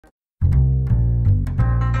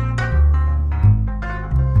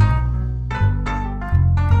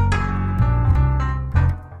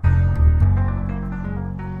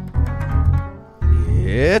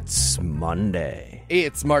It's Monday.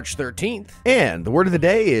 It's March 13th. And the word of the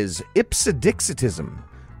day is ipsedixitism,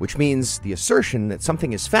 which means the assertion that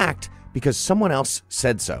something is fact because someone else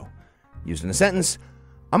said so. Used in a sentence,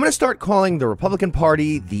 I'm going to start calling the Republican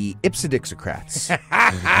Party the Ipsedixocrats.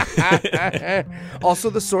 Also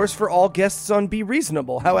the source for all guests on Be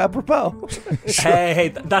Reasonable. How apropos.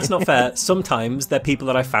 Hey, that's not fair. Sometimes they're people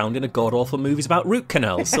that I found in a GodAwfulMovies about root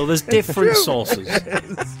canals, so there's different sources.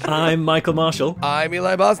 I'm Michael Marshall. I'm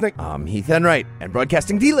Eli Bosnick. I'm Heath Enright, and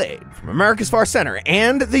broadcasting delayed from America's Far Center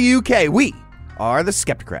and the UK, we are the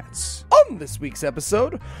Skepticrats. On this week's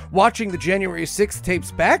episode, watching the January 6th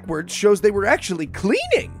tapes backwards shows they were actually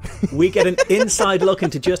cleaning. We get an inside look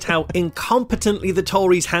into just how incompetently the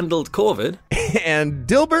Tories handled COVID. And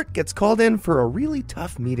Dilbert gets called in for a really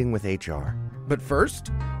tough meeting with HR. But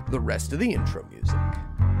first, the rest of the intro music.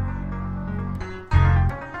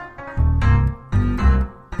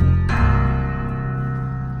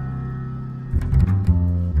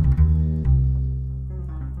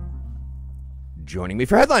 Joining me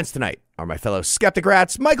for headlines tonight are my fellow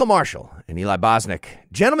Skepticrats, Michael Marshall and Eli Bosnick.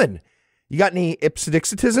 Gentlemen, you got any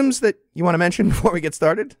ipsedixitisms that you want to mention before we get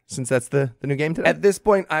started, since that's the new game today? At this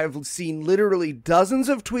point, I've seen literally dozens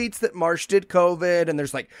of tweets that Marsh did COVID, and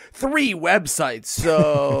there's like 3 websites,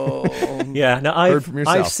 so... Yeah, no,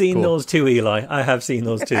 I've seen those too, Eli. I have seen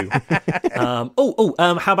those too. How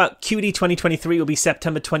about QD 2023 will be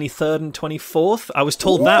September 23rd and 24th? I was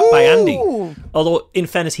told that by Andy. Although, in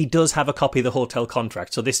fairness, he does have a copy of the hotel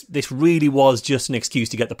contract, so this really was just an excuse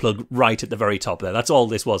to get the plug right at the very top there. That's all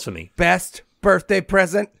this was for me. Best birthday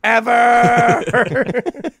present ever!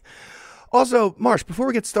 Also, Marsh, before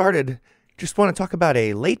we get started, just want to talk about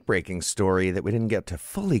a late-breaking story that we didn't get to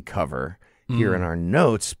fully cover here in our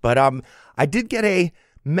notes, but I did get a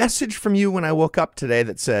message from you when I woke up today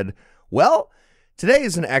that said, well, today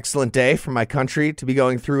is an excellent day for my country to be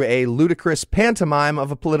going through a ludicrous pantomime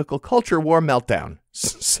of a political culture war meltdown.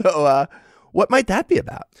 So, what might that be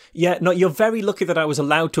about? Yeah, no, you're very lucky that I was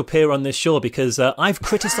allowed to appear on this show because I've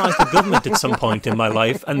criticised the government at some point in my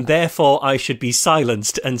life, and therefore I should be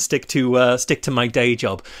silenced and stick to my day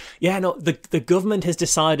job. Yeah, no, the government has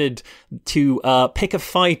decided to pick a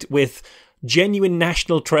fight with genuine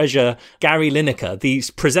national treasure Gary Lineker, the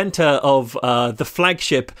presenter of the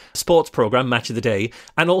flagship sports programme Match of the Day,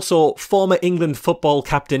 and also former England football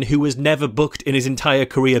captain who was never booked in his entire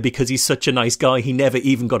career because he's such a nice guy he never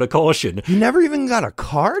even got a caution. You never even got a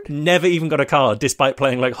card? Never even got a card, despite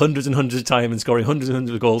playing like hundreds and hundreds of times and scoring hundreds and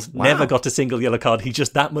hundreds of goals. Wow. Never got a single yellow card. He's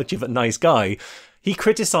just that much of a nice guy. He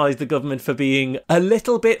criticised the government for being a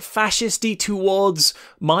little bit fascisty towards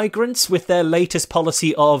migrants with their latest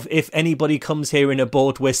policy of if anybody comes here in a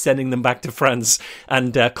boat, we're sending them back to France,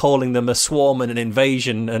 and calling them a swarm and an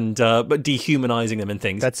invasion and but dehumanising them and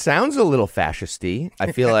things. That sounds a little fascisty.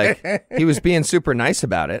 I feel like he was being super nice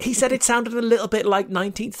about it. He said it sounded a little bit like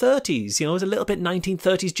 1930s. You know, it was a little bit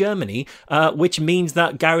 1930s Germany, which means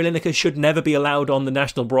that Gary Lineker should never be allowed on the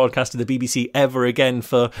national broadcast of the BBC ever again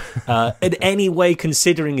for in any way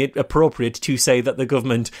considering it appropriate to say that the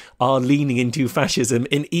government are leaning into fascism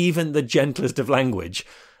in even the gentlest of language.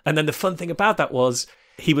 And then the fun thing about that was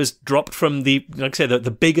he was dropped from the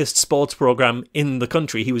biggest sports programme in the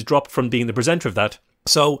country. He was dropped from being the presenter of that.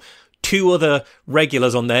 So 2 other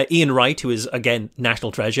regulars on there, Ian Wright, who is, again,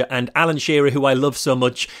 national treasure, and Alan Shearer, who I love so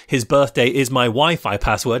much. His birthday is my Wi-Fi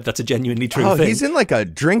password. That's a genuinely true thing. Oh, he's in like a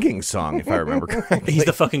drinking song, if I remember correctly. He's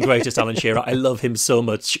the fucking greatest, Alan Shearer. I love him so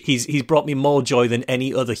much. He's brought me more joy than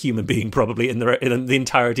any other human being probably in the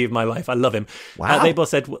entirety of my life. I love him. Wow. They both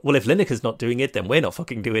said, well, if Lineker's not doing it, then we're not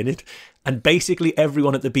fucking doing it. And basically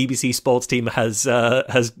everyone at the BBC sports team has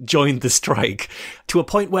joined the strike to a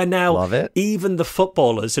point where now even the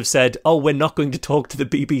footballers have said, oh, we're not going to talk to the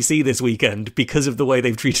BBC this weekend because of the way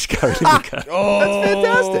they've treated Gary Lineker. That's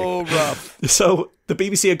fantastic. Rough. So the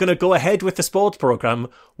BBC are going to go ahead with the sports programme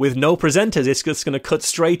with no presenters. It's just going to cut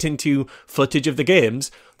straight into footage of the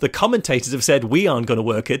games. The commentators have said we aren't going to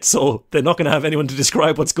work it, so they're not going to have anyone to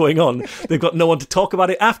describe what's going on. They've got no one to talk about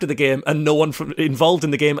it after the game, and no one involved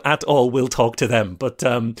in the game at all will talk to them. But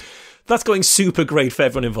that's going super great for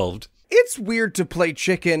everyone involved. It's weird to play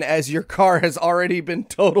chicken as your car has already been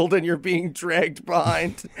totaled and you're being dragged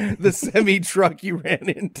behind the semi-truck you ran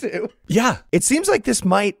into. Yeah. It seems like this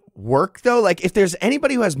might work, though. Like, if there's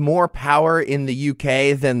anybody who has more power in the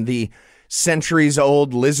UK than the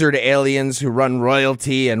centuries-old lizard aliens who run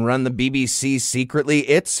royalty and run the BBC secretly,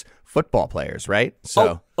 it's football players, right?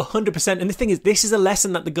 So 100%. And the thing is, this is a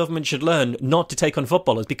lesson that the government should learn, not to take on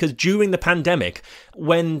footballers, because during the pandemic,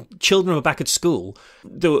 when children were back at school,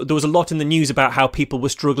 there was a lot in the news about how people were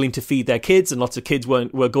struggling to feed their kids, and lots of kids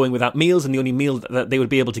were going without meals, and the only meal that they would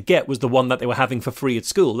be able to get was the one that they were having for free at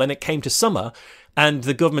school. Then it came to summer, and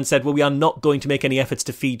the government said, well, we are not going to make any efforts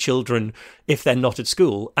to feed children if they're not at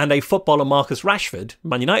school. And a footballer, Marcus Rashford,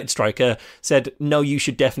 Man United striker, said, no, you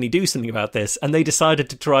should definitely do something about this. And they decided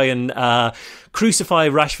to try and crucify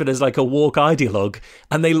Rashford as like a woke ideologue.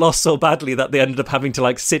 And they lost so badly that they ended up having to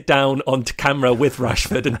like sit down onto camera with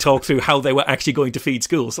Rashford and talk through how they were actually going to feed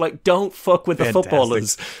schools. So, like, don't fuck with the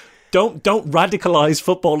footballers. Don't radicalize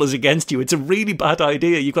footballers against you. It's a really bad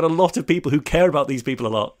idea. You've got a lot of people who care about these people a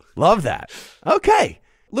lot. Love that. Okay.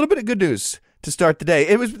 A little bit of good news to start the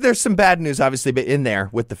day. There's some bad news, obviously, but in there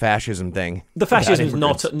with the fascism thing. The fascism is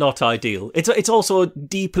not ideal. It's also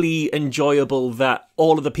deeply enjoyable that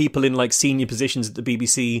all of the people in like senior positions at the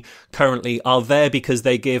BBC currently are there because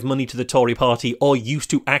they gave money to the Tory party or used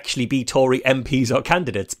to actually be Tory MPs or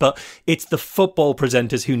candidates. But it's the football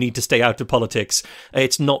presenters who need to stay out of politics.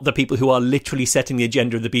 It's not the people who are literally setting the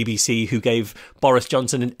agenda of the BBC, who gave Boris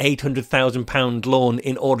Johnson an £800,000 loan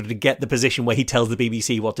in order to get the position where he tells the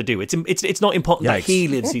BBC what to do. It's not important that he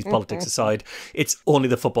lives his politics aside. It's only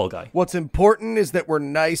the football guy. What's important is that we're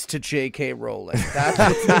nice to J.K. Rowling. That's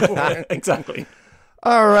what's important. Exactly.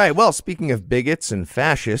 All right. Well, speaking of bigots and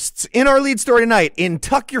fascists, in our lead story tonight in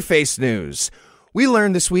Tuck Your Face News, we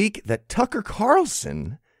learned this week that Tucker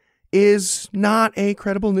Carlson is not a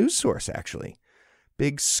credible news source, actually.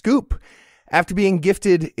 Big scoop. After being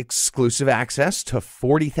gifted exclusive access to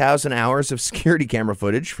 40,000 hours of security camera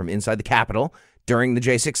footage from inside the Capitol during the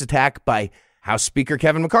J6 attack by House Speaker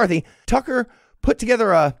Kevin McCarthy, Tucker put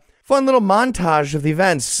together a fun little montage of the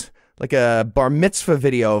events, like a bar mitzvah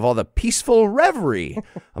video of all the peaceful revelry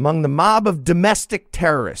among the mob of domestic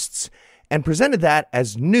terrorists, and presented that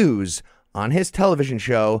as news on his television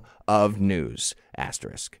show of News,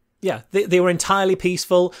 asterisk. Yeah, they were entirely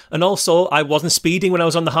peaceful. And also, I wasn't speeding when I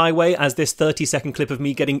was on the highway, as this 30-second clip of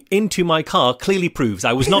me getting into my car clearly proves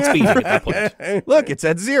I was not speeding at that point. Look, it's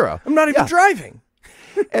at 0. I'm not even driving.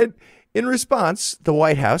 And in response, the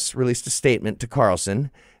White House released a statement to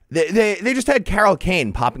Carlson. They just had Carol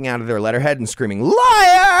Kane popping out of their letterhead and screaming,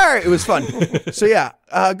 "Liar!" It was fun. So yeah,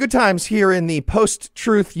 good times here in the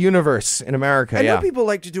post-truth universe in America. I know people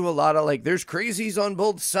like to do a lot of like, there's crazies on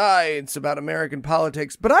both sides about American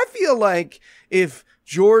politics, but I feel like if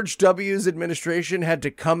George W.'s administration had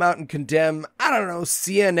to come out and condemn, I don't know,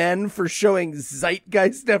 CNN for showing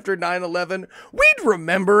Zeitgeist after 9/11, we'd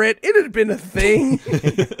remember it. It had been a thing.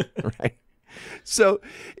 Right. So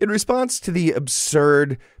in response to the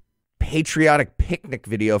absurd patriotic picnic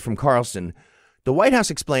video from Carlson, the White House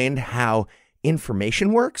explained how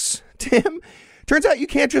information works to him. Turns out you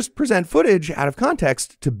can't just present footage out of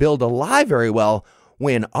context to build a lie very well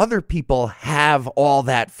when other people have all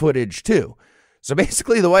that footage too. So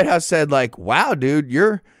basically the White House said, like, wow, dude,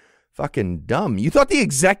 you're fucking dumb. You thought the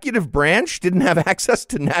executive branch didn't have access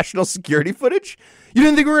to national security footage? You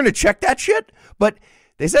didn't think we were going to check that shit? But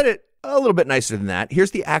they said it a little bit nicer than that. Here's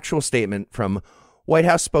the actual statement from White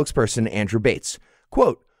House spokesperson Andrew Bates.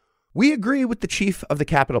 Quote, "We agree with the chief of the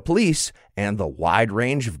Capitol Police and the wide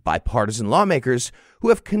range of bipartisan lawmakers who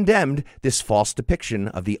have condemned this false depiction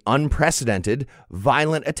of the unprecedented,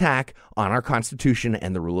 violent attack on our Constitution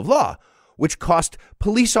and the rule of law, which cost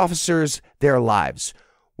police officers their lives.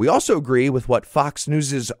 We also agree with what Fox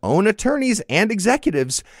News' own attorneys and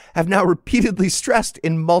executives have now repeatedly stressed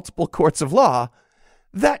in multiple courts of law,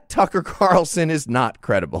 that Tucker Carlson is not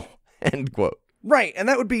credible." End quote. Right, and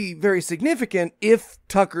that would be very significant if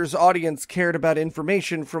Tucker's audience cared about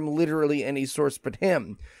information from literally any source but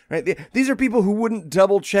him. Right? These are people who wouldn't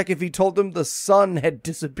double check if he told them the sun had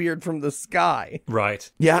disappeared from the sky. Right.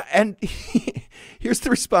 Yeah, and here's the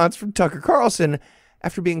response from Tucker Carlson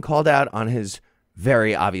after being called out on his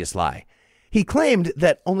very obvious lie. He claimed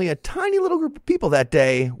that only a tiny little group of people that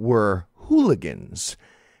day were hooligans.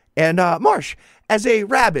 And Marsh, as a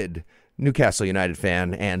rabid Newcastle United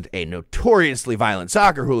fan and a notoriously violent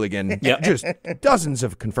soccer hooligan, just dozens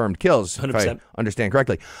of confirmed kills, 100%. If I understand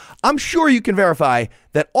correctly, I'm sure you can verify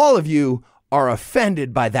that all of you are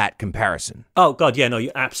offended by that comparison. Oh, God, yeah, no,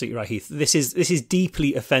 you're absolutely right, Heath. This is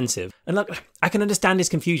deeply offensive. And look, I can understand his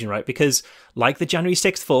confusion, right? Because like the January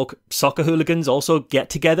 6th folk, soccer hooligans also get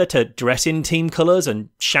together to dress in team colours and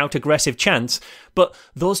shout aggressive chants, but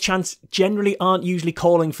those chants generally aren't usually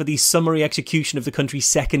calling for the summary execution of the country's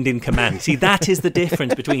second in command. See, that is the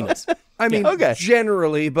difference between us. I mean,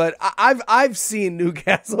 generally, but I've seen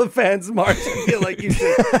Newcastle fans march. I feel like you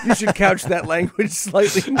should couch that language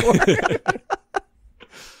slightly more.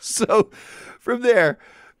 So from there,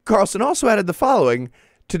 Carlson also added the following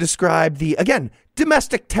to describe the, again,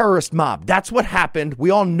 domestic terrorist mob. That's what happened. We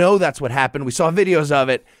all know that's what happened. We saw videos of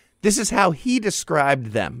it. This is how he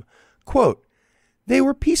described them. Quote, "They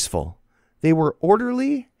were peaceful. They were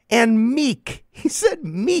orderly and meek." He said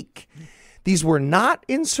meek. "These were not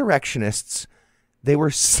insurrectionists. They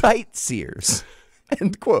were sightseers."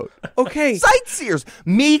 End quote. Okay. Sightseers.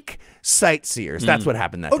 Meek sightseers. That's what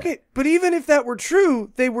happened that day. Okay, but even if that were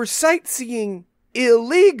true, they were sightseeing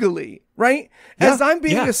illegally, right? As I'm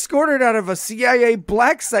being escorted out of a CIA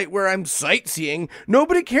black site where I'm sightseeing,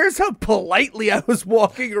 nobody cares how politely I was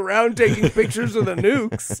walking around taking pictures of the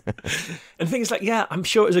nukes. And things like, I'm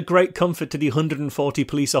sure it was a great comfort to the 140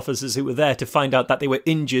 police officers who were there to find out that they were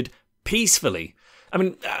injured peacefully. I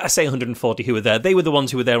mean, I say 140 who were there. They were the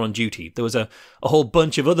ones who were there on duty. There was a whole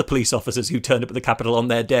bunch of other police officers who turned up at the Capitol on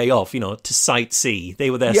their day off, to sightsee. They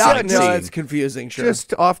were there sightseeing. Yeah, no, it's confusing, sure.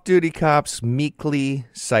 Just off-duty cops meekly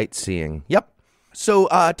sightseeing. Yep. So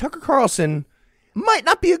Tucker Carlson might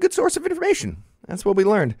not be a good source of information. That's what we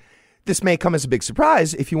learned. This may come as a big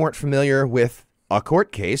surprise if you weren't familiar with a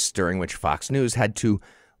court case during which Fox News had to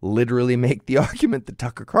literally make the argument that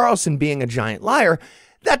Tucker Carlson being a giant liar.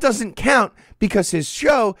 That doesn't count because his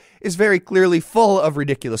show is very clearly full of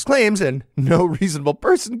ridiculous claims and no reasonable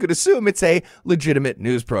person could assume it's a legitimate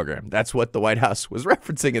news program. That's what the White House was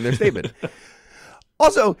referencing in their statement.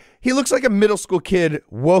 Also, he looks like a middle school kid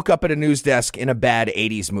woke up at a news desk in a bad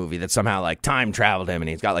 80s movie that somehow like time traveled him and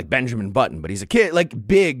he's got like Benjamin Button, but he's a kid, like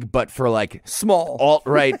big, but for like small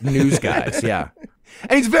alt-right news guys. Yeah.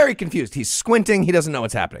 And he's very confused. He's squinting. He doesn't know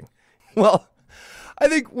what's happening. Well, I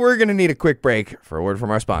think we're going to need a quick break for a word from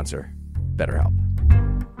our sponsor, BetterHelp.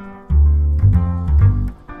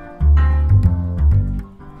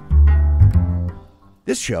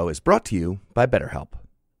 This show is brought to you by BetterHelp.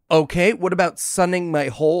 Okay, what about sunning my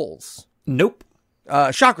holes? Nope.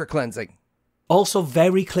 Chakra cleansing? Also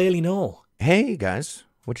very clearly no. Hey, guys.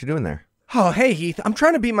 What you doing there? Oh, hey, Heath. I'm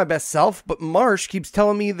trying to be my best self, but Marsh keeps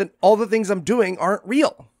telling me that all the things I'm doing aren't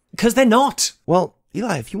real. Because they're not. Well,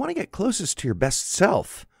 Eli, if you want to get closest to your best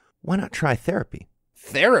self, why not try therapy?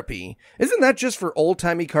 Therapy? Isn't that just for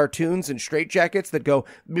old-timey cartoons and straitjackets that go...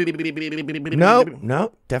 No,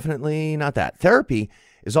 definitely not that. Therapy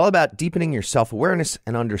is all about deepening your self-awareness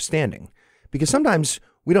and understanding. Because sometimes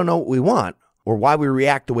we don't know what we want or why we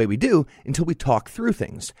react the way we do until we talk through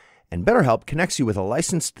things. And BetterHelp connects you with a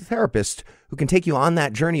licensed therapist who can take you on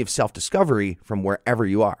that journey of self-discovery from wherever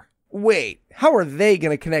you are. Wait, how are they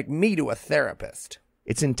going to connect me to a therapist?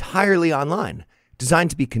 It's entirely online, designed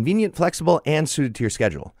to be convenient, flexible, and suited to your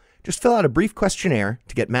schedule. Just fill out a brief questionnaire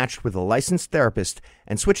to get matched with a licensed therapist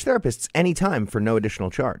and switch therapists anytime for no additional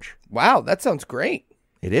charge. Wow, that sounds great.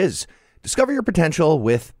 It is. Discover your potential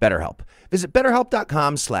with BetterHelp. Visit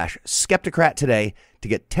BetterHelp.com/Skepticrat today to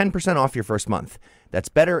get 10% off your first month. That's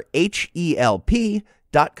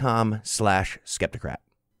BetterHelp.com/Skepticrat.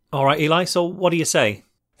 All right, Eli, so what do you say?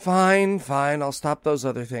 Fine, I'll stop those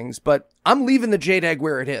other things, but I'm leaving the JDAG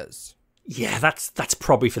where it is. Yeah, that's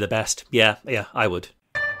probably for the best. Yeah, I would.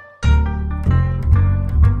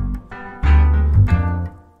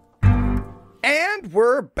 And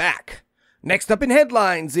we're back. Next up in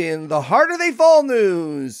headlines in the Harder They Fall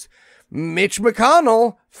news, Mitch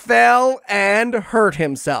McConnell fell and hurt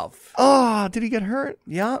himself. Oh, did he get hurt?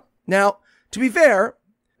 Yeah. Now, to be fair,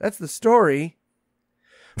 that's the story.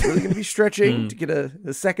 Really going to be stretching to get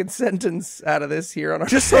a second sentence out of this here on our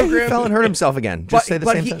Just program. say he fell and hurt himself again. Just say the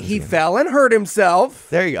same sentence he again. fell and hurt himself.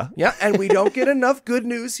 There you go. Yeah, and we don't get enough good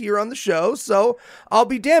news here on the show, so I'll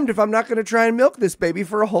be damned if I'm not going to try and milk this baby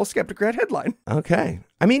for a whole Skepticrat headline. Okay.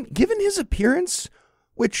 I mean, given his appearance,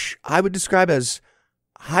 which I would describe as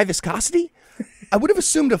high viscosity, I would have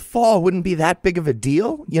assumed a fall wouldn't be that big of a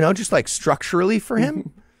deal, just like structurally for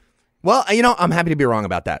him. Well, I'm happy to be wrong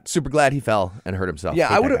about that. Super glad he fell and hurt himself. Yeah,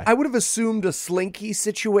 I would have assumed a slinky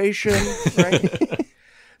situation, right?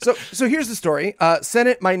 So here's the story.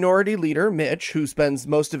 Senate Minority Leader Mitch, who spends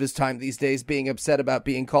most of his time these days being upset about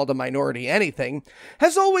being called a minority anything,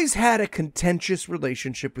 has always had a contentious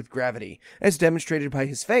relationship with gravity, as demonstrated by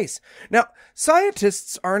his face. Now,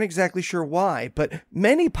 scientists aren't exactly sure why, but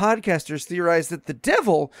many podcasters theorize that the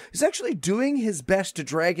devil is actually doing his best to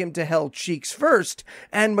drag him to hell cheeks first,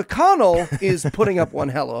 and McConnell is putting up one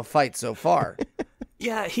hell of a fight so far.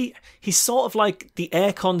 Yeah, he's sort of like the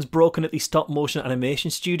aircon's broken at the stop motion animation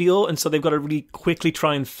studio, and so they've got to really quickly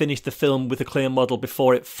try and finish the film with a clear model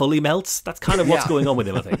before it fully melts. That's kind of what's going on with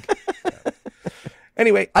him, I think.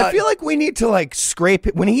 Anyway, I feel like we need to like scrape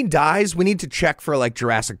it when he dies. We need to check for like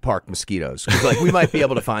Jurassic Park mosquitoes. 'Cause, like we might be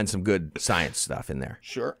able to find some good science stuff in there.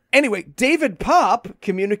 Sure. Anyway, David Popp,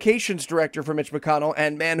 communications director for Mitch McConnell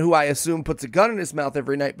and man who I assume puts a gun in his mouth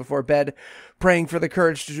every night before bed, praying for the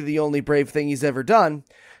courage to do the only brave thing he's ever done.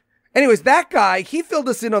 Anyways, that guy, he filled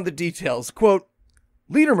us in on the details. Quote,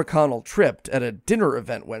 Leader McConnell tripped at a dinner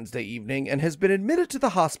event Wednesday evening and has been admitted to the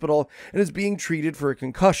hospital and is being treated for a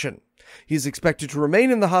concussion. He is expected to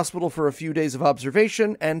remain in the hospital for a few days of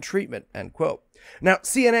observation and treatment, end quote. Now,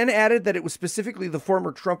 CNN added that it was specifically the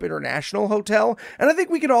former Trump International Hotel, and I think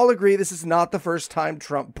we can all agree this is not the first time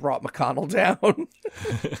Trump brought McConnell down.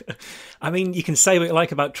 I mean, you can say what you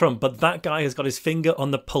like about Trump, but that guy has got his finger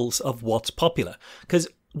on the pulse of what's popular. Because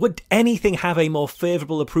would anything have a more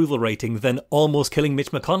favourable approval rating than almost killing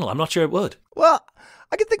Mitch McConnell? I'm not sure it would. Well,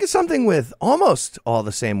 I could think of something with almost all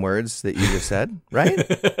the same words that you just said, right?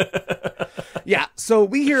 Yeah, so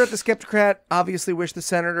we here at the Skepticrat obviously wish the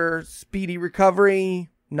senator speedy recovery,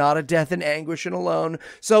 not a death in anguish and alone.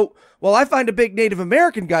 So while I find a big Native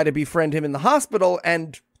American guy to befriend him in the hospital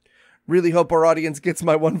and really hope our audience gets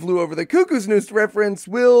my One Flew Over the Cuckoo's Nest reference,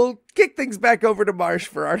 we'll kick things back over to Marsh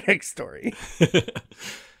for our next story.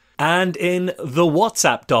 And in the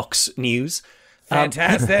WhatsApp docs news...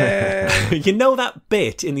 Fantastic. You know that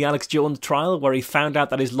bit in the Alex Jones trial where he found out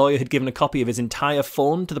that his lawyer had given a copy of his entire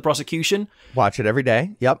phone to the prosecution? Watch it every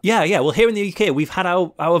day. Yep. Yeah. Well, here in the UK, we've had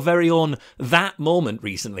our very own that moment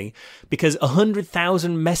recently because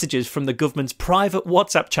 100,000 messages from the government's private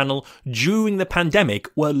WhatsApp channel during the pandemic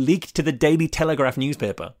were leaked to the Daily Telegraph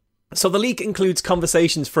newspaper. So the leak includes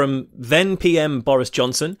conversations from then PM Boris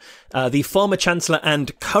Johnson, the former Chancellor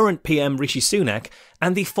and current PM Rishi Sunak,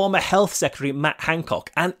 and the former Health Secretary Matt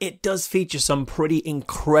Hancock. And it does feature some pretty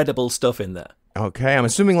incredible stuff in there. Okay, I'm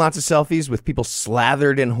assuming lots of selfies with people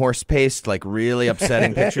slathered in horse paste, like really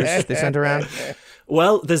upsetting pictures they sent around.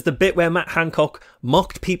 Well, there's the bit where Matt Hancock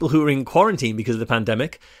mocked people who were in quarantine because of the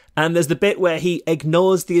pandemic. And there's the bit where he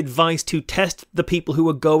ignores the advice to test the people who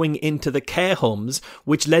were going into the care homes,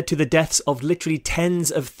 which led to the deaths of literally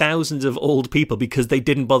tens of thousands of old people because they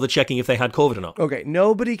didn't bother checking if they had COVID or not. Okay,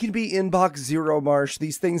 nobody can be inbox zero, Marsh.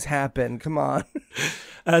 These things happen. Come on.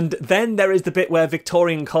 And then there is the bit where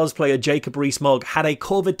Victorian cosplayer Jacob Rees-Mogg had a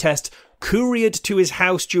COVID test couriered to his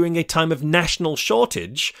house during a time of national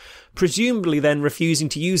shortage, presumably then refusing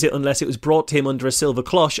to use it unless it was brought to him under a silver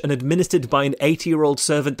cloche and administered by an 80-year-old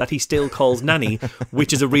servant that he still calls nanny,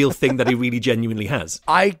 which is a real thing that he really genuinely has.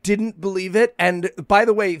 I didn't believe it. And by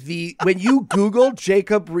the way, when you Google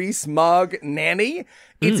Jacob Rees-Mogg nanny,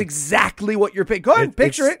 it's exactly what you're picking. Go ahead,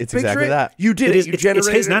 picture it. It's picture exactly that. You did it. You generated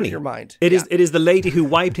it's his nanny. it in your mind. It is the lady who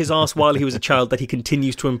wiped his ass while he was a child that he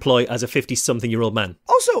continues to employ as a 50-something-year-old man.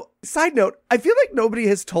 Also, side note, I feel like nobody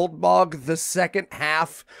has told Mogg the second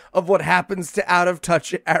half of what happens to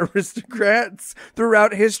out-of-touch aristocrats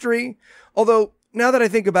throughout history. Although, now that I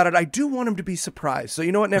think about it, I do want him to be surprised. So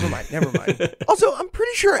you know what? Never mind. Also, I'm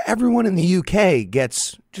pretty sure everyone in the UK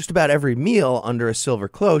gets just about every meal under a silver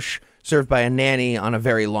cloche served by a nanny on a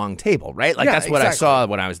very long table, right? Like, Yeah, that's what I exactly. saw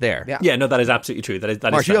when I was there. Yeah. No, that is absolutely true. That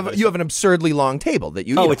Marsh, is you have an absurdly long table that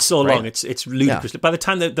you Oh, eat it's so on, right? long. It's ludicrous. By the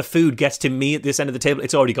time the food gets to me at this end of the table,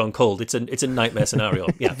 it's already gone cold. It's a nightmare scenario.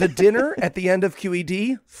 Yeah. The dinner at the end of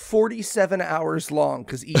QED, 47 hours long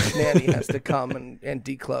because each nanny has to come and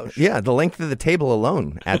decloche. Yeah, the length of the table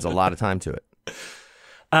alone adds a lot of time to it.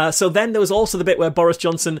 So then there was also the bit where Boris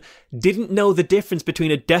Johnson didn't know the difference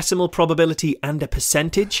between a decimal probability and a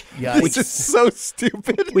percentage, Which is so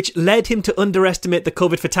stupid. which led him to underestimate the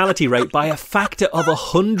COVID fatality rate by a factor of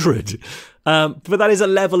 100. But that is a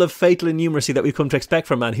level of fatal innumeracy that we've come to expect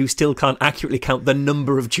from a man who still can't accurately count the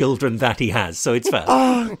number of children that he has. So it's fair.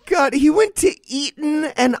 Oh, God. He went to Eton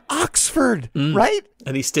and Oxford, right?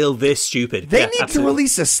 And he's still this stupid. They Yeah, need absolutely. to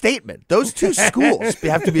release a statement. Those two schools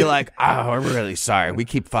have to be like, oh, we're really sorry. We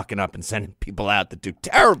keep fucking up and sending people out that do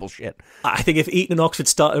terrible shit. I think if Eton and Oxford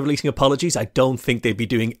started releasing apologies, I don't think they'd be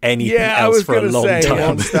doing anything else for a long It time.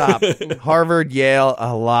 won't stop. Harvard, Yale,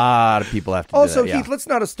 a lot of people have to Also, do that. Heath, let's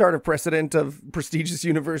not start a precedent of prestigious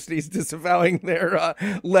universities disavowing their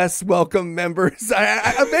less welcome members.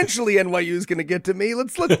 Eventually, NYU is going to get to me.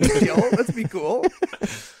 Let's be chill. Let's be cool.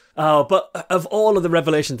 But of all of the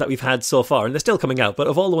revelations that we've had so far, and they're still coming out, but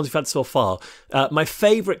of all the ones we've had so far, my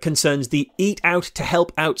favourite concerns the Eat Out to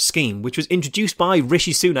Help Out scheme, which was introduced by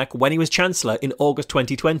Rishi Sunak when he was Chancellor in August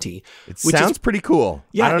 2020. It sounds pretty cool.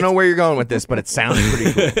 Yeah, I don't know where you're going with this, but it sounds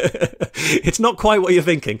pretty cool. It's not quite what you're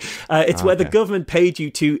thinking. It's where the government paid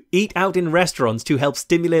you to eat out in restaurants to help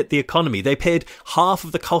stimulate the economy. They paid half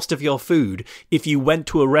of the cost of your food if you went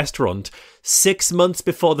to a restaurant 6 months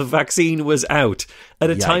before the vaccine was out, at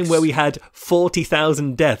a time where we had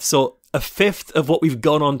 40,000 deaths. So a fifth of what we've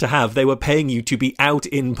gone on to have, they were paying you to be out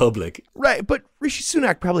in public. Right, but Rishi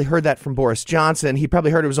Sunak probably heard that from Boris Johnson. He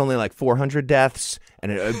probably heard it was only like 400 deaths,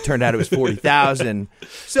 and it turned out it was 40,000.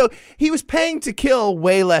 So he was paying to kill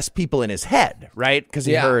way less people in his head, right? Because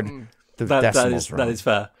he heard the decimals wrong. That is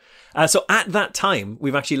fair. So at that time,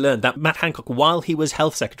 we've actually learned that Matt Hancock, while he was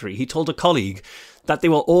health secretary, he told a colleague that they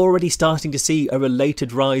were already starting to see a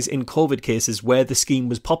related rise in COVID cases where the scheme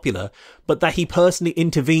was popular, but that he personally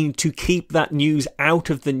intervened to keep that news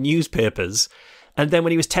out of the newspapers. And then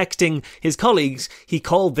when he was texting his colleagues, he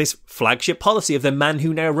called this flagship policy of the man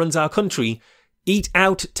who now runs our country, "Eat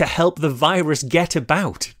out to help the virus get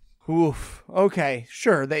about." Oof. Okay,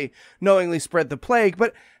 sure, they knowingly spread the plague,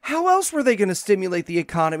 but how else were they going to stimulate the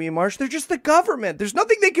economy, Marsh? They're just the government. There's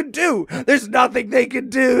nothing they could do. There's nothing they could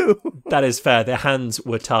do. That is fair. Their hands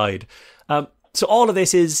were tied. So all of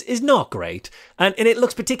this is not great. And it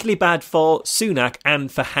looks particularly bad for Sunak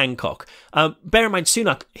and for Hancock. Bear in mind,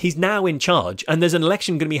 Sunak, he's now in charge, and there's an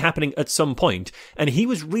election going to be happening at some point, and he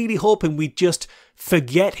was really hoping we'd just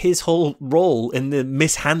forget his whole role in the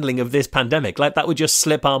mishandling of this pandemic. Like, that would just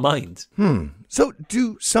slip our minds. So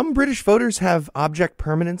do some British voters have object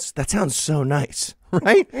permanence? That sounds so nice,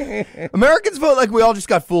 right? Americans vote like we all just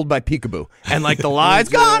got fooled by peekaboo. And like the lie's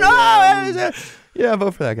gone. Oh, yeah,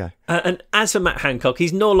 vote for that guy. And as for Matt Hancock,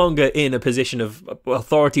 he's no longer in a position of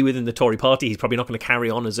authority within the Tory party. He's probably not going to carry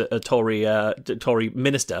on as a Tory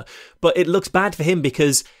minister. But it looks bad for him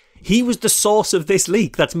because he was the source of this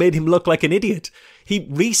leak that's made him look like an idiot. He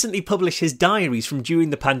recently published his diaries from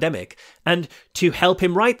during the pandemic, and to help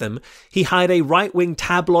him write them, he hired a right-wing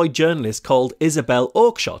tabloid journalist called Isabel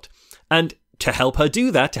Oakeshott. And to help her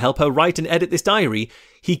do that, to help her write and edit this diary,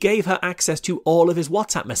 he gave her access to all of his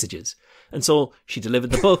WhatsApp messages. And so she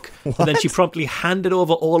delivered the book, and then she promptly handed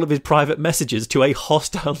over all of his private messages to a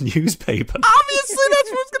hostile newspaper. Obviously,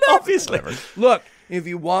 that's what's going to happen. Obviously. Look, if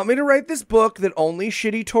you want me to write this book that only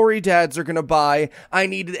shitty Tory dads are going to buy, I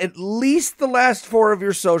need at least the last 4 of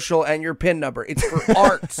your social and your PIN number. It's for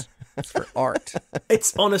art. It's for art.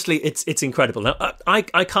 It's honestly, it's incredible. Now,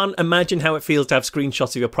 I can't imagine how it feels to have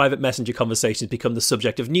screenshots of your private messenger conversations become the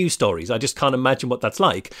subject of news stories. I just can't imagine what that's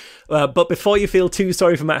like. But before you feel too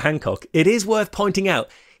sorry for Matt Hancock, it is worth pointing out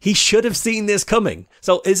he should have seen this coming.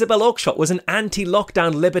 So Isabel Oakeshott was an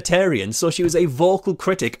anti-lockdown libertarian, so she was a vocal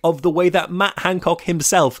critic of the way that Matt Hancock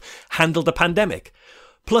himself handled the pandemic.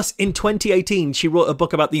 Plus, in 2018, she wrote a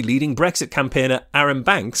book about the leading Brexit campaigner, Aaron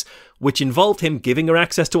Banks, which involved him giving her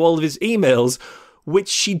access to all of his emails, which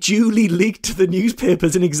she duly leaked to the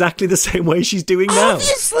newspapers in exactly the same way she's doing now.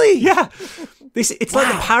 Obviously! Yeah. It's like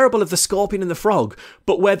the parable of the scorpion and the frog,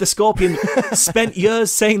 but where the scorpion spent years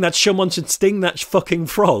saying that someone should sting that fucking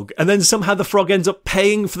frog, and then somehow the frog ends up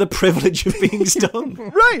paying for the privilege of being stung.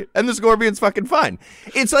 Right, and the scorpion's fucking fine.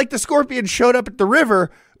 It's like the scorpion showed up at the river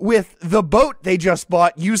with the boat they just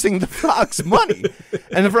bought using the frog's money.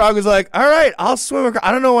 And the frog was like, all right, I'll swim across.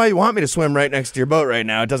 I don't know why you want me to swim right next to your boat right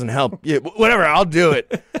now. It doesn't help. Yeah, whatever, I'll do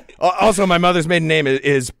it. Also, my mother's maiden name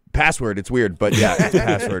is Password. It's weird, but yeah, it's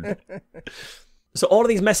Password. So all of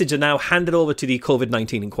these messages are now handed over to the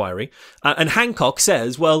COVID-19 inquiry. And Hancock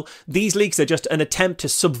says, well, these leaks are just an attempt to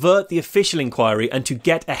subvert the official inquiry and to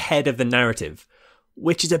get ahead of the narrative.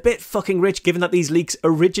 Which is a bit fucking rich, given that these leaks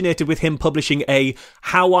originated with him publishing a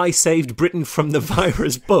How I Saved Britain from the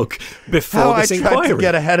Virus book before this inquiry. How I tried to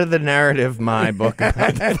get ahead of the narrative, my book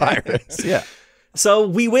about the virus. Yeah. So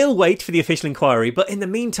we will wait for the official inquiry, but in the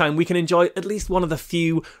meantime, we can enjoy at least one of the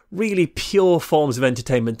few really pure forms of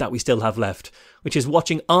entertainment that we still have left, which is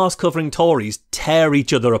watching arse-covering Tories tear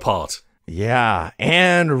each other apart. Yeah,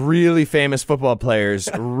 and really famous football players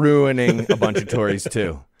ruining a bunch of Tories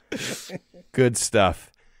too. Good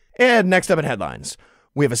stuff. And next up in headlines,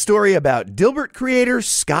 we have a story about Dilbert creator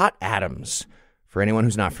Scott Adams. For anyone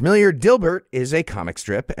who's not familiar, Dilbert is a comic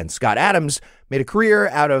strip, and Scott Adams made a career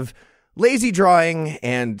out of lazy drawing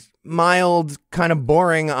and mild, kind of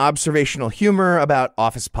boring observational humor about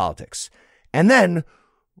office politics. And then,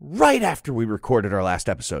 right after we recorded our last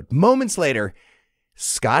episode, moments later,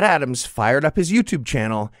 Scott Adams fired up his YouTube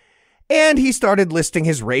channel and he started listing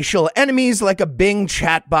his racial enemies like a Bing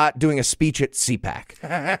chatbot doing a speech at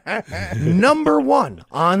CPAC. Number 1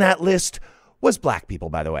 on that list was black people,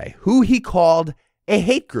 by the way, who he called a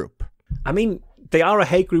hate group. I mean, they are a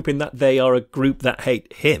hate group in that they are a group that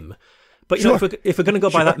hate him. But you know, if we're going to go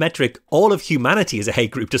by that metric, all of humanity is a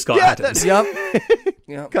hate group to Scott Adams. Yep.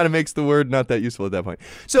 Kind of makes the word not that useful at that point.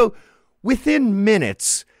 So within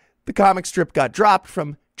minutes, the comic strip got dropped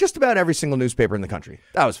from just about every single newspaper in the country.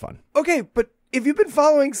 That was fun. Okay, but if you've been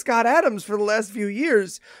following Scott Adams for the last few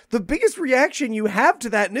years, the biggest reaction you have to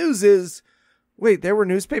that news is, wait, there were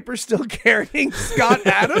newspapers still carrying Scott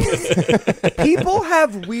Adams? People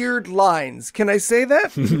have weird lines. Can I say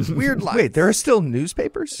that? Weird lines. Wait, there are still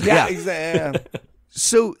newspapers? Yeah, exactly. Yeah.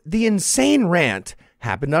 So the insane rant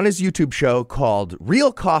happened on his YouTube show called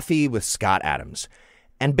Real Coffee with Scott Adams.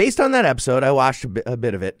 And based on that episode, I watched a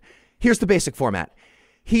bit of it. Here's the basic format.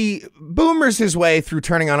 He boomers his way through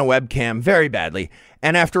turning on a webcam very badly.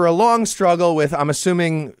 And after a long struggle with, I'm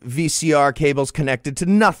assuming, VCR cables connected to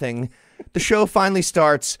nothing, the show finally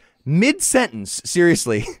starts mid-sentence,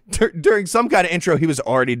 seriously, during some kind of intro he was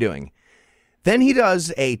already doing. Then he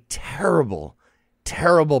does a terrible,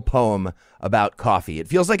 terrible poem about coffee. It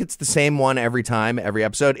feels like it's the same one every time, every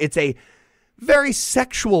episode. It's a very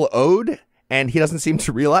sexual ode, and he doesn't seem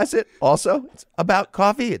to realize it also. It's about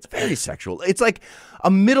coffee. It's very sexual. It's like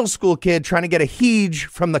a middle school kid trying to get a heege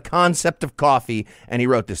from the concept of coffee, and he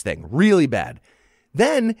wrote this thing really bad.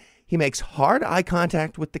 Then he makes hard eye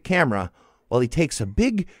contact with the camera while he takes a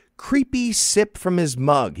big, creepy sip from his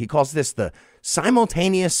mug. He calls this the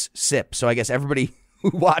simultaneous sip. So I guess everybody who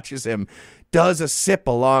watches him does a sip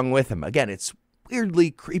along with him. Again, it's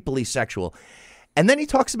weirdly, creepily sexual. And then he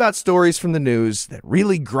talks about stories from the news that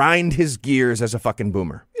really grind his gears as a fucking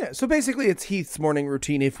boomer. Yeah, so basically it's Heath's morning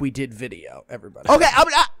routine if we did video, everybody. Okay,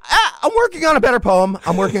 I'm working on a better poem.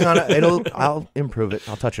 I'm working on it. I'll improve it.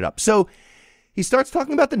 I'll touch it up. So he starts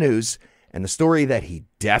talking about the news, and the story that he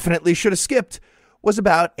definitely should have skipped was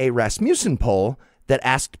about a Rasmussen poll that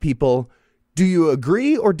asked people, do you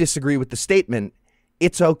agree or disagree with the statement,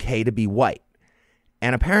 it's okay to be white?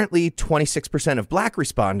 And apparently 26% of black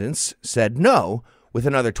respondents said no, with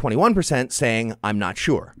another 21% saying, I'm not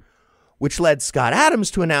sure, which led Scott Adams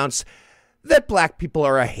to announce that black people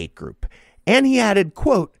are a hate group. And he added,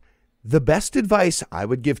 quote, the best advice I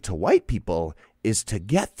would give to white people is to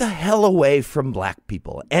get the hell away from black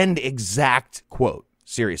people. End exact quote.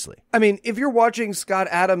 Seriously. I mean, if you're watching Scott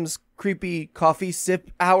Adams' creepy coffee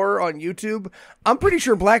sip hour on YouTube, I'm pretty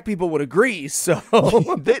sure black people would agree, so...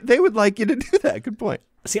 they would like you to do that. Good point.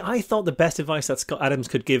 See, I thought the best advice that Scott Adams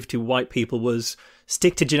could give to white people was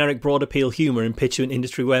stick to generic broad appeal humor and pitch to an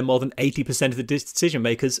industry where more than 80% of the decision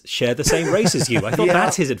makers share the same race as you. I thought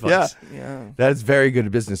that's his advice. Yeah. That is very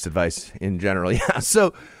good business advice in general. Yeah.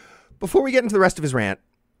 So before we get into the rest of his rant,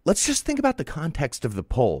 let's just think about the context of the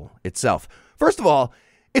poll itself. First of all,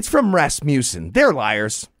 it's from Rasmussen. They're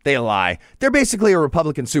liars. They lie. They're basically a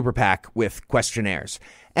Republican super PAC with questionnaires.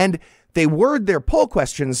 And they word their poll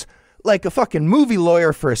questions like a fucking movie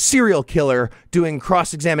lawyer for a serial killer doing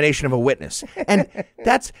cross-examination of a witness. And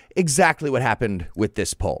that's exactly what happened with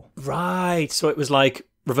this poll. Right. So it was like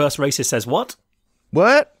reverse racist says what?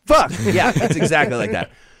 What? Fuck. Yeah, it's exactly like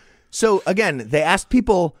that. So again, they asked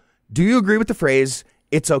people, do you agree with the phrase,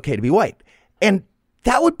 it's okay to be white? And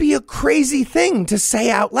that would be a crazy thing to say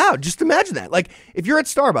out loud. Just imagine that. Like, if you're at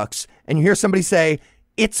Starbucks and you hear somebody say,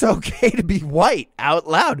 it's okay to be white out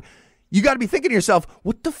loud, you got to be thinking to yourself,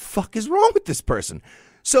 what the fuck is wrong with this person?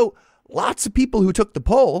 So lots of people who took the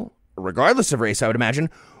poll, regardless of race, I would imagine,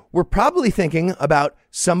 were probably thinking about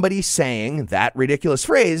somebody saying that ridiculous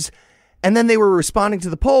phrase, and then they were responding to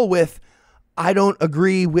the poll with, I don't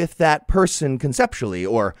agree with that person conceptually,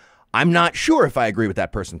 or I'm not sure if I agree with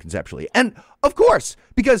that person conceptually. And of course,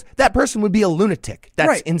 because that person would be a lunatic. That's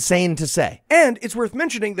right. Insane to say. And it's worth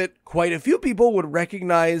mentioning that quite a few people would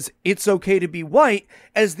recognize it's okay to be white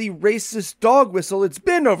as the racist dog whistle it's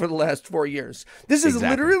been over the last 4 years. This is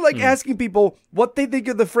literally like asking people what they think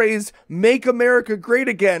of the phrase, make America great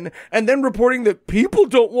again, and then reporting that people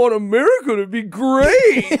don't want America to be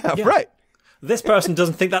great. Yeah, right. This person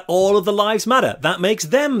doesn't think that all of the lives matter. That makes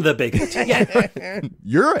them the bigot. Yeah.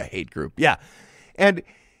 You're a hate group. Yeah. And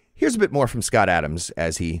here's a bit more from Scott Adams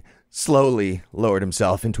as he slowly lowered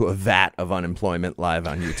himself into a vat of unemployment live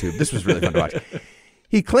on YouTube. This was really fun to watch.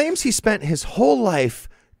 He claims he spent his whole life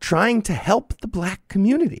trying to help the black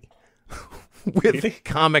community with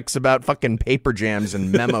comics about fucking paper jams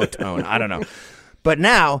and memo tone. I don't know. But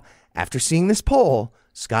now, after seeing this poll,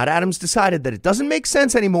 Scott Adams decided that it doesn't make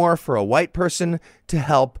sense anymore for a white person to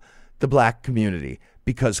help the black community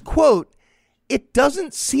because, quote, it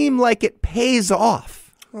doesn't seem like it pays off.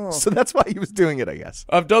 Oh. So that's why he was doing it, I guess.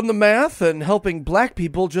 I've done the math, and helping black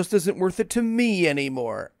people just isn't worth it to me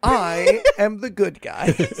anymore. I am the good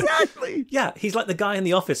guy. Exactly. Yeah, he's like the guy in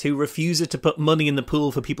the office who refuses to put money in the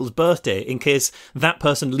pool for people's birthday in case that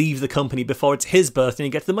person leaves the company before it's his birthday and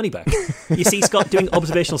he gets the money back. You see, Scott, doing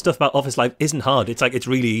observational stuff about office life isn't hard. It's like, it's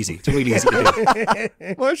really easy. It's really easy to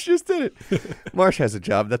do. Marsh just did it. Marsh has a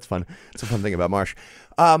job. That's fun. It's a fun thing about Marsh.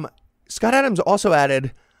 Scott Adams also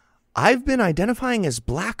added, I've been identifying as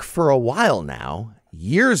black for a while now,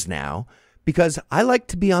 years now, because I like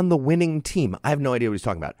to be on the winning team. I have no idea what he's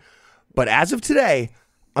talking about. But as of today,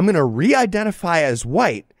 I'm going to re-identify as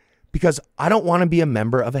white because I don't want to be a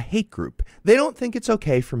member of a hate group. They don't think it's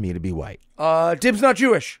okay for me to be white. Dib's not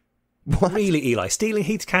Jewish. What? Really, Eli? Stealing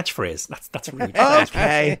Heath's catchphrase. That's really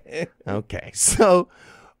Okay. So,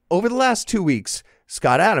 over the last 2 weeks,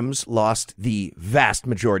 Scott Adams lost the vast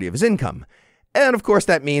majority of his income. And of course,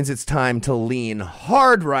 that means it's time to lean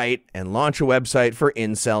hard right and launch a website for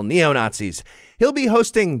incel neo-Nazis. He'll be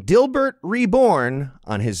hosting Dilbert Reborn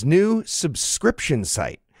on his new subscription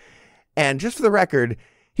site. And just for the record,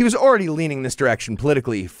 he was already leaning this direction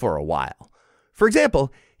politically for a while. For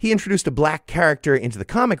example, he introduced a black character into the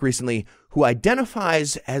comic recently who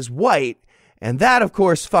identifies as white, and that, of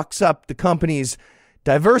course, fucks up the company's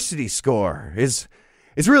diversity score. It's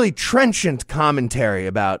really trenchant commentary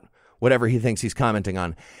about whatever he thinks he's commenting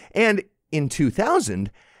on. And in 2000,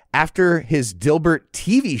 after his Dilbert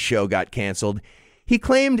TV show got canceled, he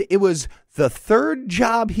claimed it was the third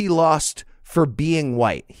job he lost for being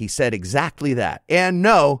white. He said exactly that. And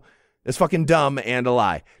no, it's fucking dumb and a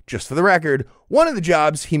lie. Just for the record, one of the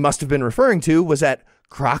jobs he must have been referring to was at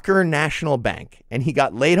Crocker National Bank, and he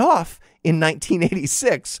got laid off in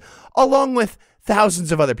 1986, along with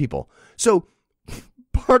thousands of other people. So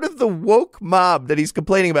part of the woke mob that he's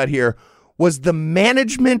complaining about here was the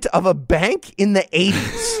management of a bank in the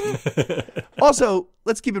 80s. Also,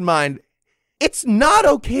 let's keep in mind, it's not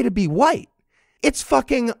okay to be white. It's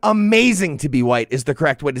fucking amazing to be white is the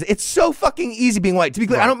correct way. It's so fucking easy being white. To be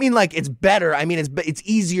clear, right. I don't mean like it's better. I mean, it's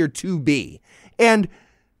easier to be. And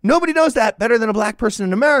nobody knows that better than a black person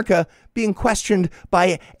in America being questioned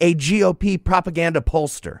by a GOP propaganda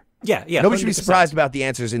pollster. Yeah. Nobody should be surprised about the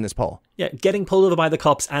answers in this poll. Yeah, getting pulled over by the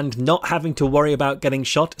cops and not having to worry about getting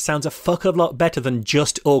shot sounds a fuck of a lot better than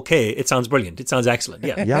just okay. It sounds brilliant. It sounds excellent.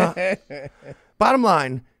 Yeah. Bottom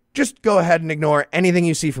line, just go ahead and ignore anything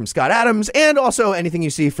you see from Scott Adams and also anything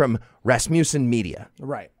you see from Rasmussen Media.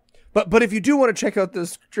 Right. But if you do want to check out the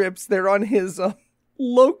strips, they're on his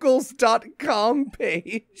locals.com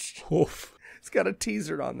page. Oof. It's got a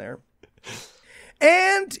teaser on there.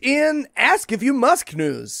 And in Ask If You Musk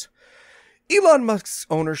news, Elon Musk's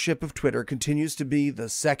ownership of Twitter continues to be the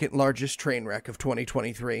second largest train wreck of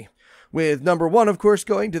 2023, with number one, of course,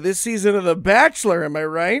 going to this season of The Bachelor, am I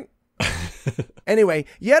right? Anyway,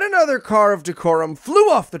 yet another car of decorum flew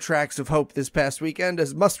off the tracks of hope this past weekend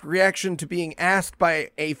as Musk's reaction to being asked by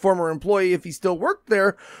a former employee if he still worked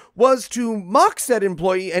there was to mock said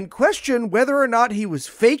employee and question whether or not he was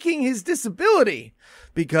faking his disability,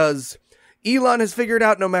 because Elon has figured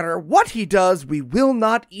out no matter what he does, we will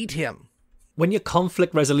not eat him. When your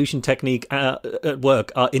conflict resolution technique at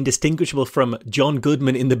work are indistinguishable from John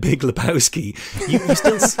Goodman in The Big Lebowski,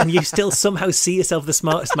 you still somehow see yourself the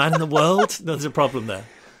smartest man in the world? There's a problem there.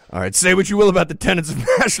 All right, say what you will about the tenets of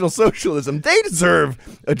National Socialism. They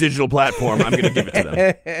deserve a digital platform. I'm going to give it to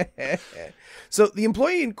them. So the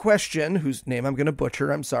employee in question, whose name I'm going to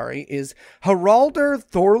butcher, I'm sorry, is Haraldur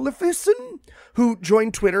Thorleifsson, who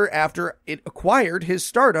joined Twitter after it acquired his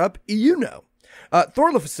startup, Uno.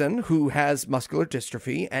 Thorleifsson, who has muscular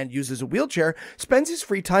dystrophy and uses a wheelchair, spends his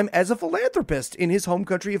free time as a philanthropist in his home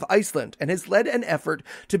country of Iceland and has led an effort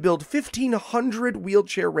to build 1,500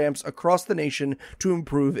 wheelchair ramps across the nation to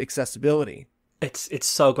improve accessibility. It's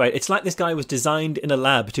so great. It's like this guy was designed in a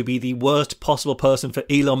lab to be the worst possible person for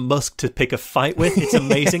Elon Musk to pick a fight with. It's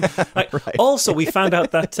amazing. Right. Also, we found out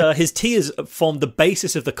that his tears formed the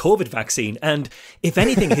basis of the COVID vaccine. And if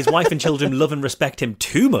anything, his wife and children love and respect him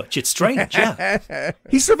too much. It's strange, yeah.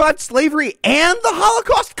 He survived slavery and the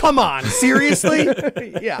Holocaust? Come on, seriously?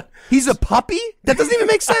 Yeah. He's a puppy? That doesn't even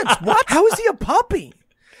make sense. What? How is he a puppy?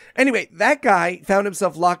 Anyway, that guy found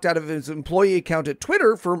himself locked out of his employee account at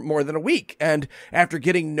Twitter for more than a week, and after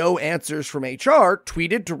getting no answers from HR,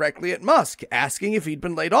 tweeted directly at Musk, asking if he'd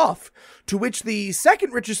been laid off, to which the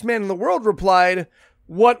second richest man in the world replied,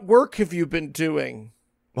 "What work have you been doing?"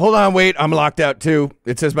 Hold on, wait, I'm locked out too.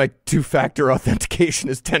 It says my two-factor authentication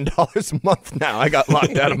is $10 a month now. I got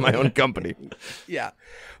locked out of my own company. Yeah.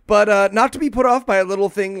 But not to be put off by a little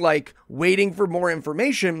thing like waiting for more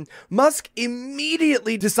information, Musk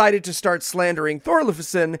immediately decided to start slandering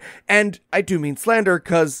Thorleifsson, and I do mean slander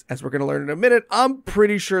because, as we're going to learn in a minute, I'm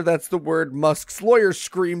pretty sure that's the word Musk's lawyer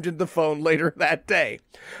screamed in the phone later that day.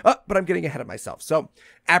 But I'm getting ahead of myself. So,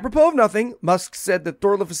 apropos of nothing, Musk said that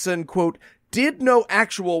Thorleifsson, quote, did no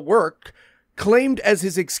actual work, claimed as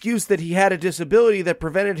his excuse that he had a disability that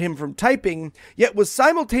prevented him from typing, yet was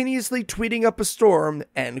simultaneously tweeting up a storm,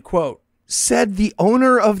 end quote. Said the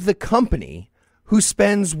owner of the company who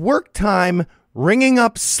spends work time ringing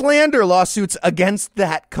up slander lawsuits against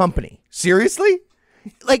that company. Seriously?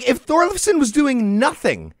 Like, if Thorleifson was doing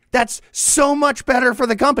nothing, that's so much better for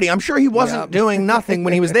the company. I'm sure he wasn't doing nothing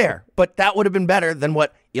when he was there, but that would have been better than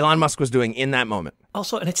what Elon Musk was doing in that moment.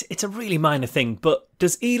 Also, and it's a really minor thing, but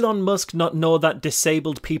does Elon Musk not know that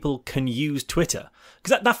disabled people can use Twitter?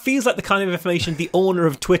 Because that feels like the kind of information the owner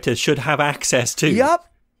of Twitter should have access to.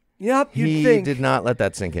 Yep, He did not let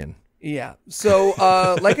that sink in. Yeah. So,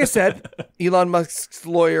 like I said, Elon Musk's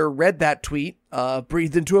lawyer read that tweet,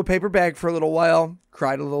 breathed into a paper bag for a little while,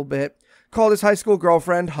 cried a little bit, called his high school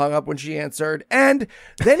girlfriend, hung up when she answered, and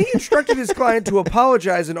then he instructed his client to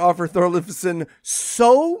apologize and offer Thorleifson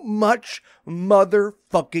so much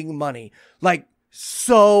motherfucking money. Like,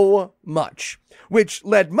 so much. Which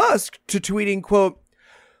led Musk to tweeting, quote,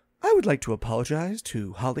 "I would like to apologize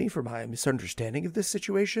to Holly for my misunderstanding of this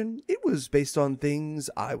situation. It was based on things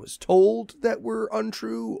I was told that were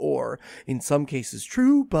untrue, or in some cases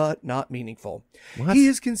true, but not meaningful. What? He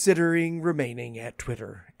is considering remaining at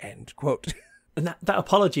Twitter," end quote. And that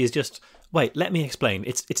apology is just, wait, let me explain.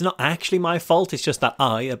 It's not actually my fault. It's just that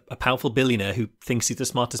I, a powerful billionaire who thinks he's the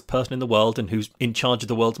smartest person in the world and who's in charge of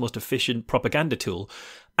the world's most efficient propaganda tool,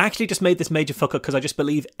 actually just made this major fuck up because I just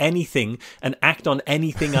believe anything and act on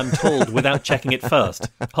anything I'm told without checking it first.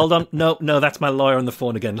 Hold on. No, that's my lawyer on the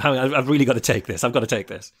phone again. I've really got to take this. I've got to take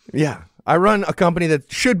this. Yeah. I run a company that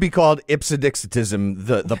should be called Ipsodixitism,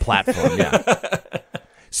 the platform. Yeah.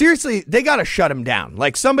 Seriously, they got to shut him down.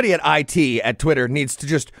 Like, somebody at IT at Twitter needs to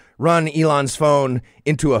just run Elon's phone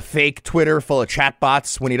into a fake Twitter full of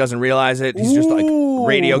chatbots when he doesn't realize it. He's just like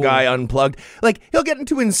radio guy unplugged. Like, he'll get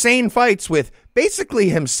into insane fights with basically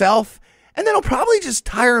himself, and then he'll probably just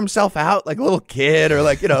tire himself out like a little kid or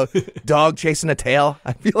like, dog chasing a tail.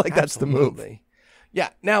 I feel like that's the move.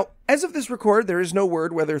 Yeah. Now, as of this record, there is no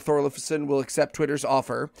word whether Thorleifson will accept Twitter's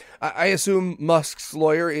offer. I assume Musk's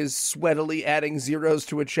lawyer is sweatily adding zeros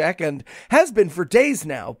to a check and has been for days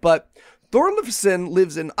now. But Thorleifson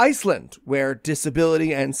lives in Iceland, where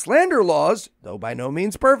disability and slander laws, though by no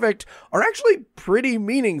means perfect, are actually pretty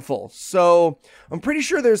meaningful. So I'm pretty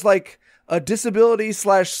sure there's like a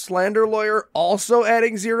disability/slander lawyer also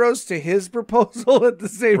adding zeros to his proposal at the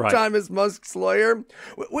same time as Musk's lawyer.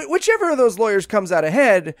 Whichever of those lawyers comes out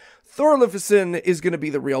ahead, Thorleifson is going to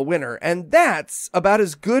be the real winner. And that's about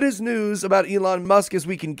as good as news about Elon Musk as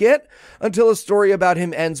we can get until a story about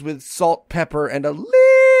him ends with salt, pepper, and a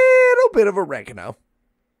little bit of oregano.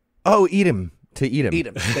 Oh, eat him. To eat him. Eat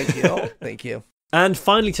him. Thank you. Thank you. And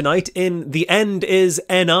finally tonight, in The End is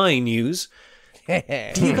NI news.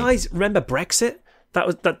 Do you guys remember Brexit? That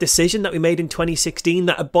was that decision that we made in 2016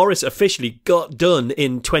 that Boris officially got done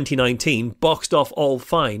in 2019, boxed off all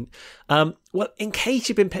fine. Well, in case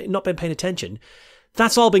you've not been paying attention,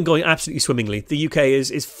 that's all been going absolutely swimmingly. The UK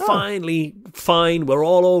is finally fine. We're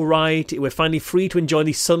all right. We're finally free to enjoy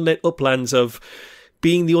the sunlit uplands of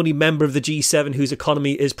being the only member of the G7 whose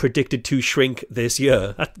economy is predicted to shrink this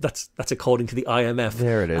year. That's according to the IMF.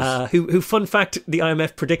 There it is. Who, fun fact, the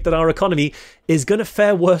IMF predict that our economy is going to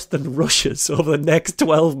fare worse than Russia's over the next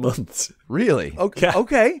 12 months. Really? Okay. Yeah.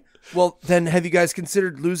 Okay. Well, then have you guys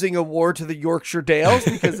considered losing a war to the Yorkshire Dales?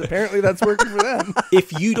 Because apparently that's working for them.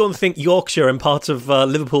 If you don't think Yorkshire and parts of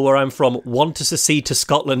Liverpool, where I'm from, want to secede to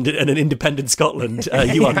Scotland and an independent Scotland,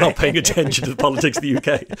 you are not paying attention to the politics of the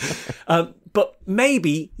UK. But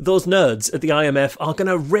maybe those nerds at the IMF are going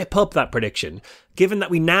to rip up that prediction, given that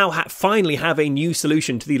we now finally have a new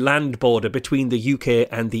solution to the land border between the UK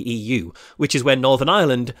and the EU, which is where Northern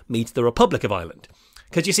Ireland meets the Republic of Ireland.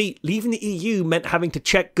 Because, you see, leaving the EU meant having to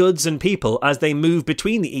check goods and people as they move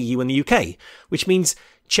between the EU and the UK, which means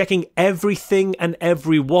checking everything and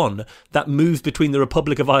everyone that moves between the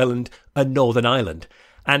Republic of Ireland and Northern Ireland.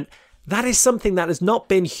 And that is something that has not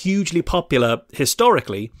been hugely popular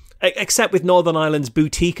historically, except with Northern Ireland's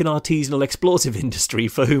boutique and artisanal explosive industry,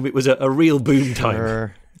 for whom it was a real boom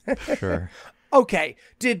time. Sure. Okay,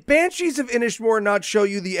 did Banshees of Inishmore not show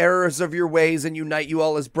you the errors of your ways and unite you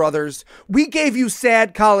all as brothers? We gave you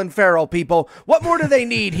sad Colin Farrell, people. What more do they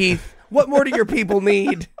need, Heath? What more do your people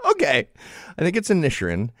need? Okay. I think it's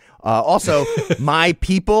Inisherin. Also, my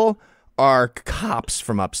people are cops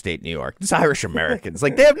from upstate New York. It's Irish Americans.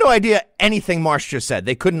 Like, they have no idea anything Marsh just said.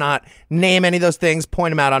 They could not name any of those things,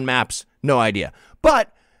 point them out on maps. No idea.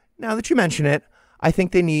 But now that you mention it, I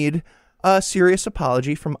think they need a serious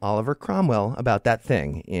apology from Oliver Cromwell about that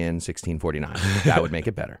thing in 1649. That would make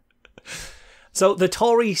it better. So the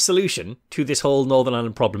Tory solution to this whole Northern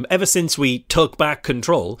Ireland problem, ever since we took back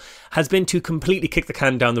control, has been to completely kick the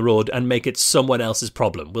can down the road and make it someone else's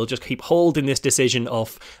problem. We'll just keep holding this decision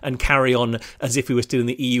off and carry on as if we were still in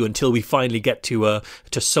the EU until we finally get to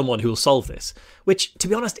someone who will solve this. Which, to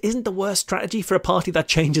be honest, isn't the worst strategy for a party that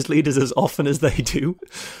changes leaders as often as they do.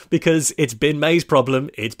 Because it's been May's problem,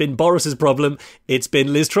 it's been Boris's problem, it's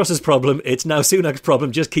been Liz Truss's problem, it's now Sunak's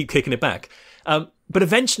problem, just keep kicking it back. But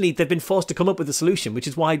eventually they've been forced to come up with a solution, which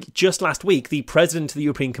is why just last week the President of the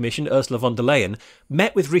European Commission, Ursula von der Leyen,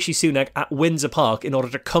 met with Rishi Sunak at Windsor Park in order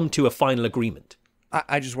to come to a final agreement.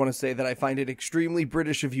 I just want to say that I find it extremely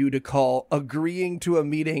British of you to call agreeing to a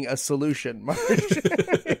meeting a solution, Marsh.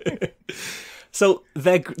 So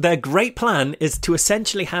their great plan is to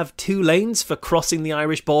essentially have 2 lanes for crossing the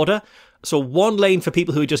Irish border. So 1 lane for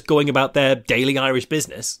people who are just going about their daily Irish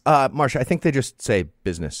business. Marsha, I think they just say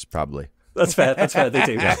business, probably. That's fair, they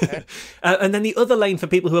do. And then the other lane for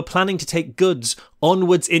people who are planning to take goods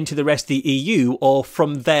onwards into the rest of the EU or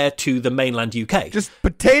from there to the mainland UK. Just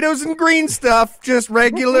potatoes and green stuff, just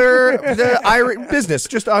regular Irish business,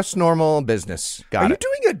 just us normal business. Got it. Are you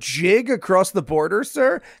doing a jig across the border,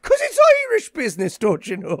 sir? Because it's Irish business, don't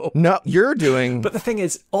you know? No, you're doing... But the thing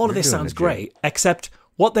is, all of this sounds great, except...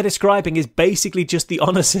 what they're describing is basically just the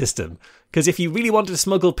honour system. Because if you really wanted to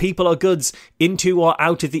smuggle people or goods into or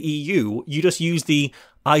out of the EU, you just use the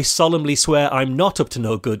I solemnly swear I'm not up to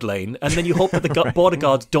no good lane, and then you hope that the Right. border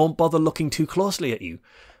guards don't bother looking too closely at you.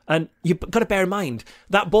 And you've got to bear in mind,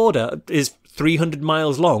 that border is 300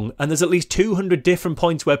 miles long, and there's at least 200 different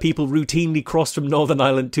points where people routinely cross from Northern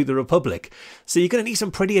Ireland to the Republic. So you're going to need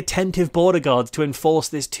some pretty attentive border guards to enforce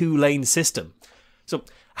this 2-lane system. So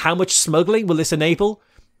how much smuggling will this enable?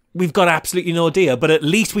 We've got absolutely no idea, but at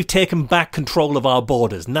least we've taken back control of our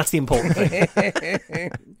borders, and that's the important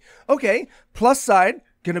thing. Okay, plus side,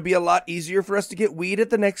 going to be a lot easier for us to get weed at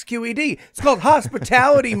the next QED. It's called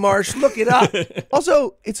hospitality, Marsh. Look it up.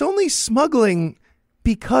 Also, it's only smuggling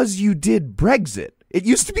because you did Brexit. It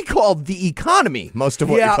used to be called the economy, most of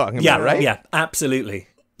what you're talking about, right? Yeah, absolutely.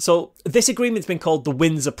 So this agreement's been called the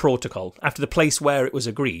Windsor Protocol, after the place where it was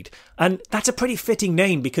agreed. And that's a pretty fitting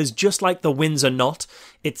name because just like the Windsor Knot,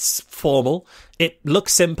 it's formal, it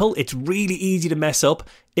looks simple, it's really easy to mess up,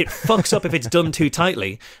 it fucks up if it's done too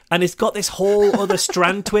tightly, and it's got this whole other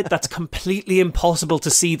strand to it that's completely impossible to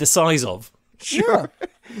see the size of. Sure.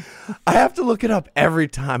 I have to look it up every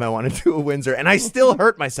time I want to do a Windsor, and I still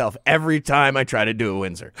hurt myself every time I try to do a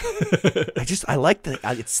Windsor. I like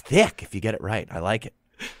it's thick if you get it right. I like it.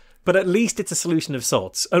 But at least it's a solution of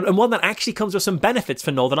sorts, and one that actually comes with some benefits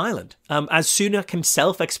for Northern Ireland. As Sunak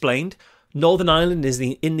himself explained, Northern Ireland is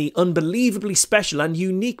in the unbelievably special and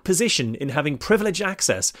unique position in having privileged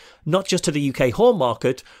access, not just to the UK home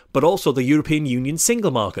market, but also the European Union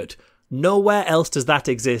single market. Nowhere else does that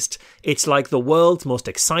exist. It's like the world's most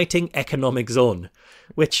exciting economic zone.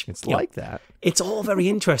 Which it's like that. It's all very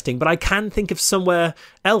interesting, but I can think of somewhere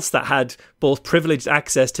else that had both privileged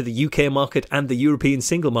access to the UK market and the European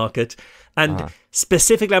single market. And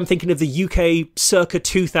specifically, I'm thinking of the UK circa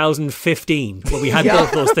 2015, where we had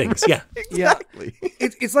both those things. Yeah, exactly.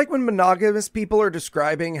 It's like when monogamous people are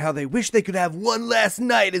describing how they wish they could have one last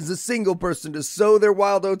night as a single person to sow their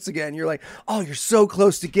wild oats again. You're like, oh, you're so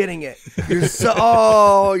close to getting it. You're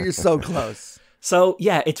so close. So,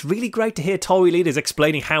 yeah, it's really great to hear Tory leaders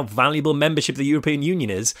explaining how valuable membership of the European Union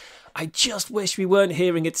is. I just wish we weren't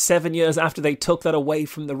hearing it 7 years after they took that away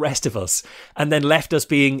from the rest of us and then left us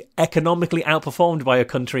being economically outperformed by a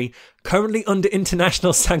country currently under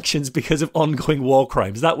international sanctions because of ongoing war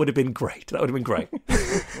crimes. That would have been great. All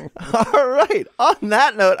right. On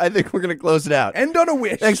that note, I think we're going to close it out. End on a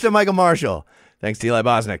wish. Thanks to Michael Marshall. Thanks to Eli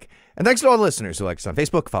Bosnick. And thanks to all the listeners who like us on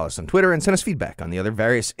Facebook, follow us on Twitter, and send us feedback on the other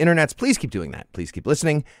various internets. Please keep doing that. Please keep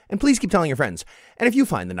listening, and please keep telling your friends. And if you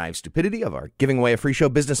find the naive stupidity of our giving away a free show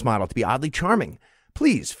business model to be oddly charming,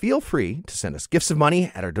 please feel free to send us gifts of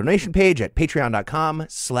money at our donation page at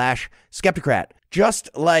patreon.com/Skepticrat. Just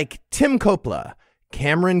like Tim Coppola,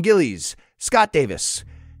 Cameron Gillies, Scott Davis,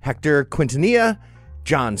 Hector Quintanilla,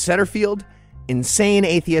 John Setterfield, Insane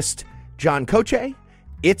Atheist, John Coche,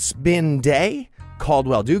 It's Been Day,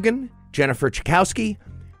 Caldwell Dugan, Jennifer Chakowski,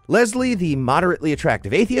 Leslie the Moderately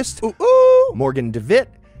Attractive Atheist, Morgan DeVitt,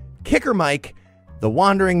 Kicker Mike, The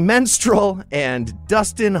Wandering Menstrual, and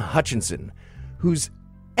Dustin Hutchinson, whose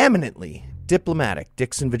eminently diplomatic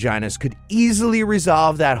dicks and vaginas could easily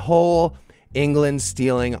resolve that whole England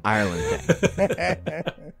stealing Ireland thing.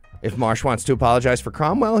 If Marsh wants to apologize for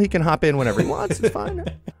Cromwell, he can hop in whenever he wants. It's fine.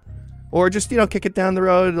 Or just, kick it down the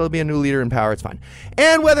road. There'll be a new leader in power. It's fine.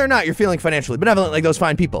 And whether or not you're feeling financially benevolent like those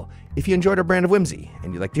fine people, if you enjoyed our brand of whimsy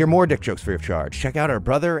and you'd like to hear more dick jokes free of charge, check out our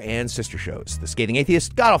brother and sister shows, The Scathing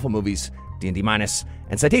Atheist, GodAwfulMovies, D&D Minus,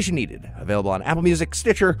 and Citation Needed, available on Apple Music,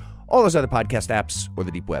 Stitcher, all those other podcast apps, or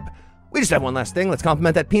the deep web. We just have one last thing. Let's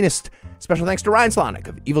compliment that pianist. Special thanks to Ryan Slonick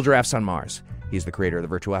of Evil Giraffes on Mars. He's the creator of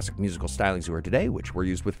the virtuosic musical stylings you heard today, which were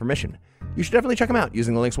used with permission. You should definitely check him out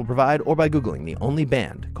using the links we'll provide or by Googling the only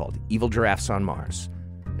band called Evil Giraffes on Mars.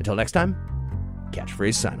 Until next time,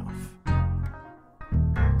 catchphrase sign off.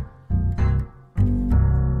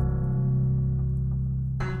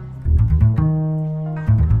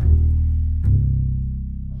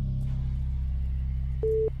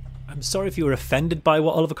 I'm sorry if you were offended by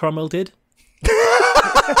what Oliver Cromwell did.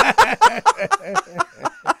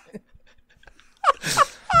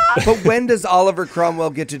 But when does Oliver Cromwell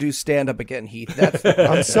get to do stand-up again, Heath?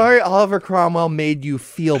 I'm sorry Oliver Cromwell made you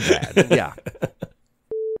feel bad. Yeah.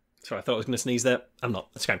 Sorry, I thought I was going to sneeze there. I'm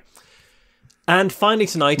not. That's okay. And finally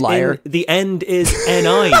tonight, Liar. In the end is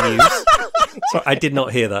NI news. Sorry, I did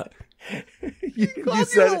not hear that. You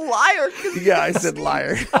said a liar. Yeah, I said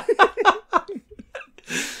liar.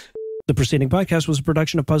 The preceding podcast was a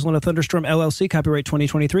production of Puzzle and a Thunderstorm, LLC, copyright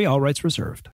 2023, all rights reserved.